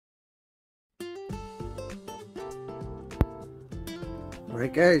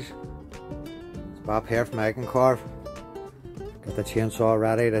Right guys, it's Bob here from Egg and Carve. Got the chainsaw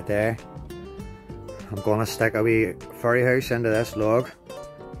ready today. I'm gonna stick a wee furry house into this log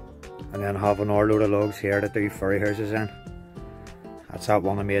and then have another load of logs here to do furry houses in. That's that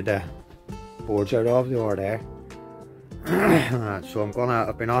one I made the boards out of the other day. So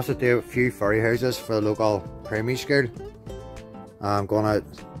I've been asked to do a few furry houses for the local primary school. I'm gonna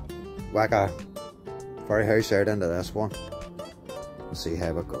whack a furry house out into this one. See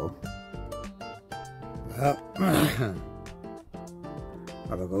how it go. Well, there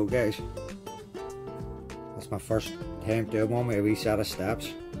we go guys. That's my first time doing one with a wee set of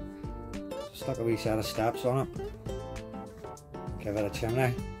steps. Stuck a wee set of steps on it. Give it a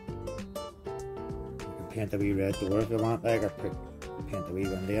chimney. You can paint a wee red door if you want, like, or paint a wee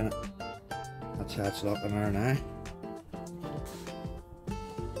window in it. That's how it's looking there now.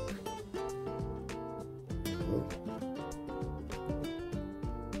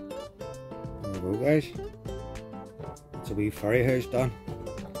 There we go guys. It's a wee furry house done.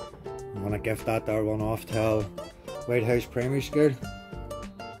 I'm gonna gift that there one off till White House Primary School.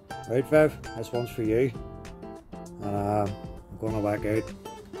 Right Viv, this one's for you. And I'm gonna whack out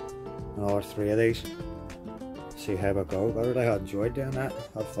another 3 of these. See how it goes. I really had enjoyed doing that.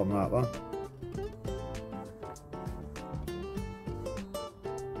 Had fun with that one.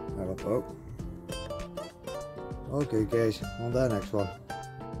 There we go. Okay guys, on to the next one.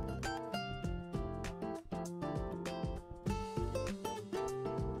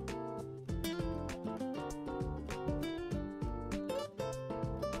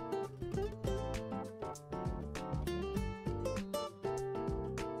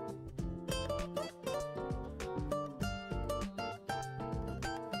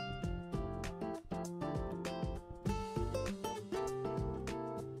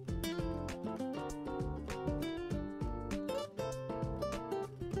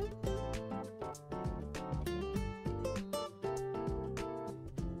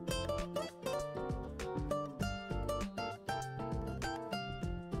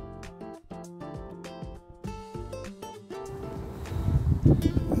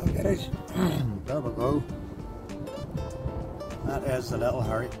 Guys, there we go. That is the little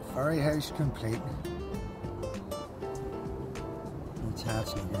furry house complete. That's how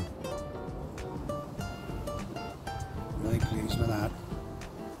it's looking. Really pleased with that.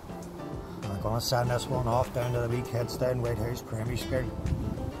 I'm going to send this one off down to the wee kids down White House Primary School.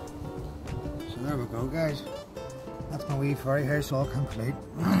 So there we go guys. That's my wee furry house all complete.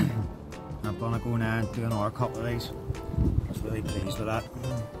 I'm going to go now and do another couple of these. I was really pleased with that.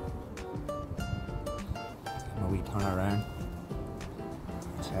 Give my wee turn around.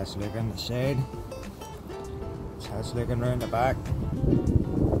 That's how it's looking the side. That's how it's looking round the back.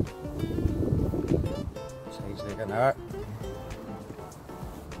 That's how it's looking there.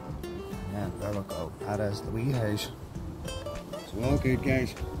 And there we go. That is the wee house. So all good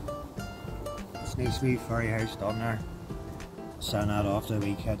guys. This nice wee furry house done there. Send that off to the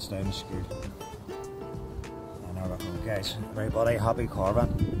wee kids down the school. And there we go guys. Everybody happy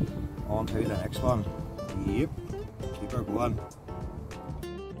carving. On to the next one. Yep. Keep her going.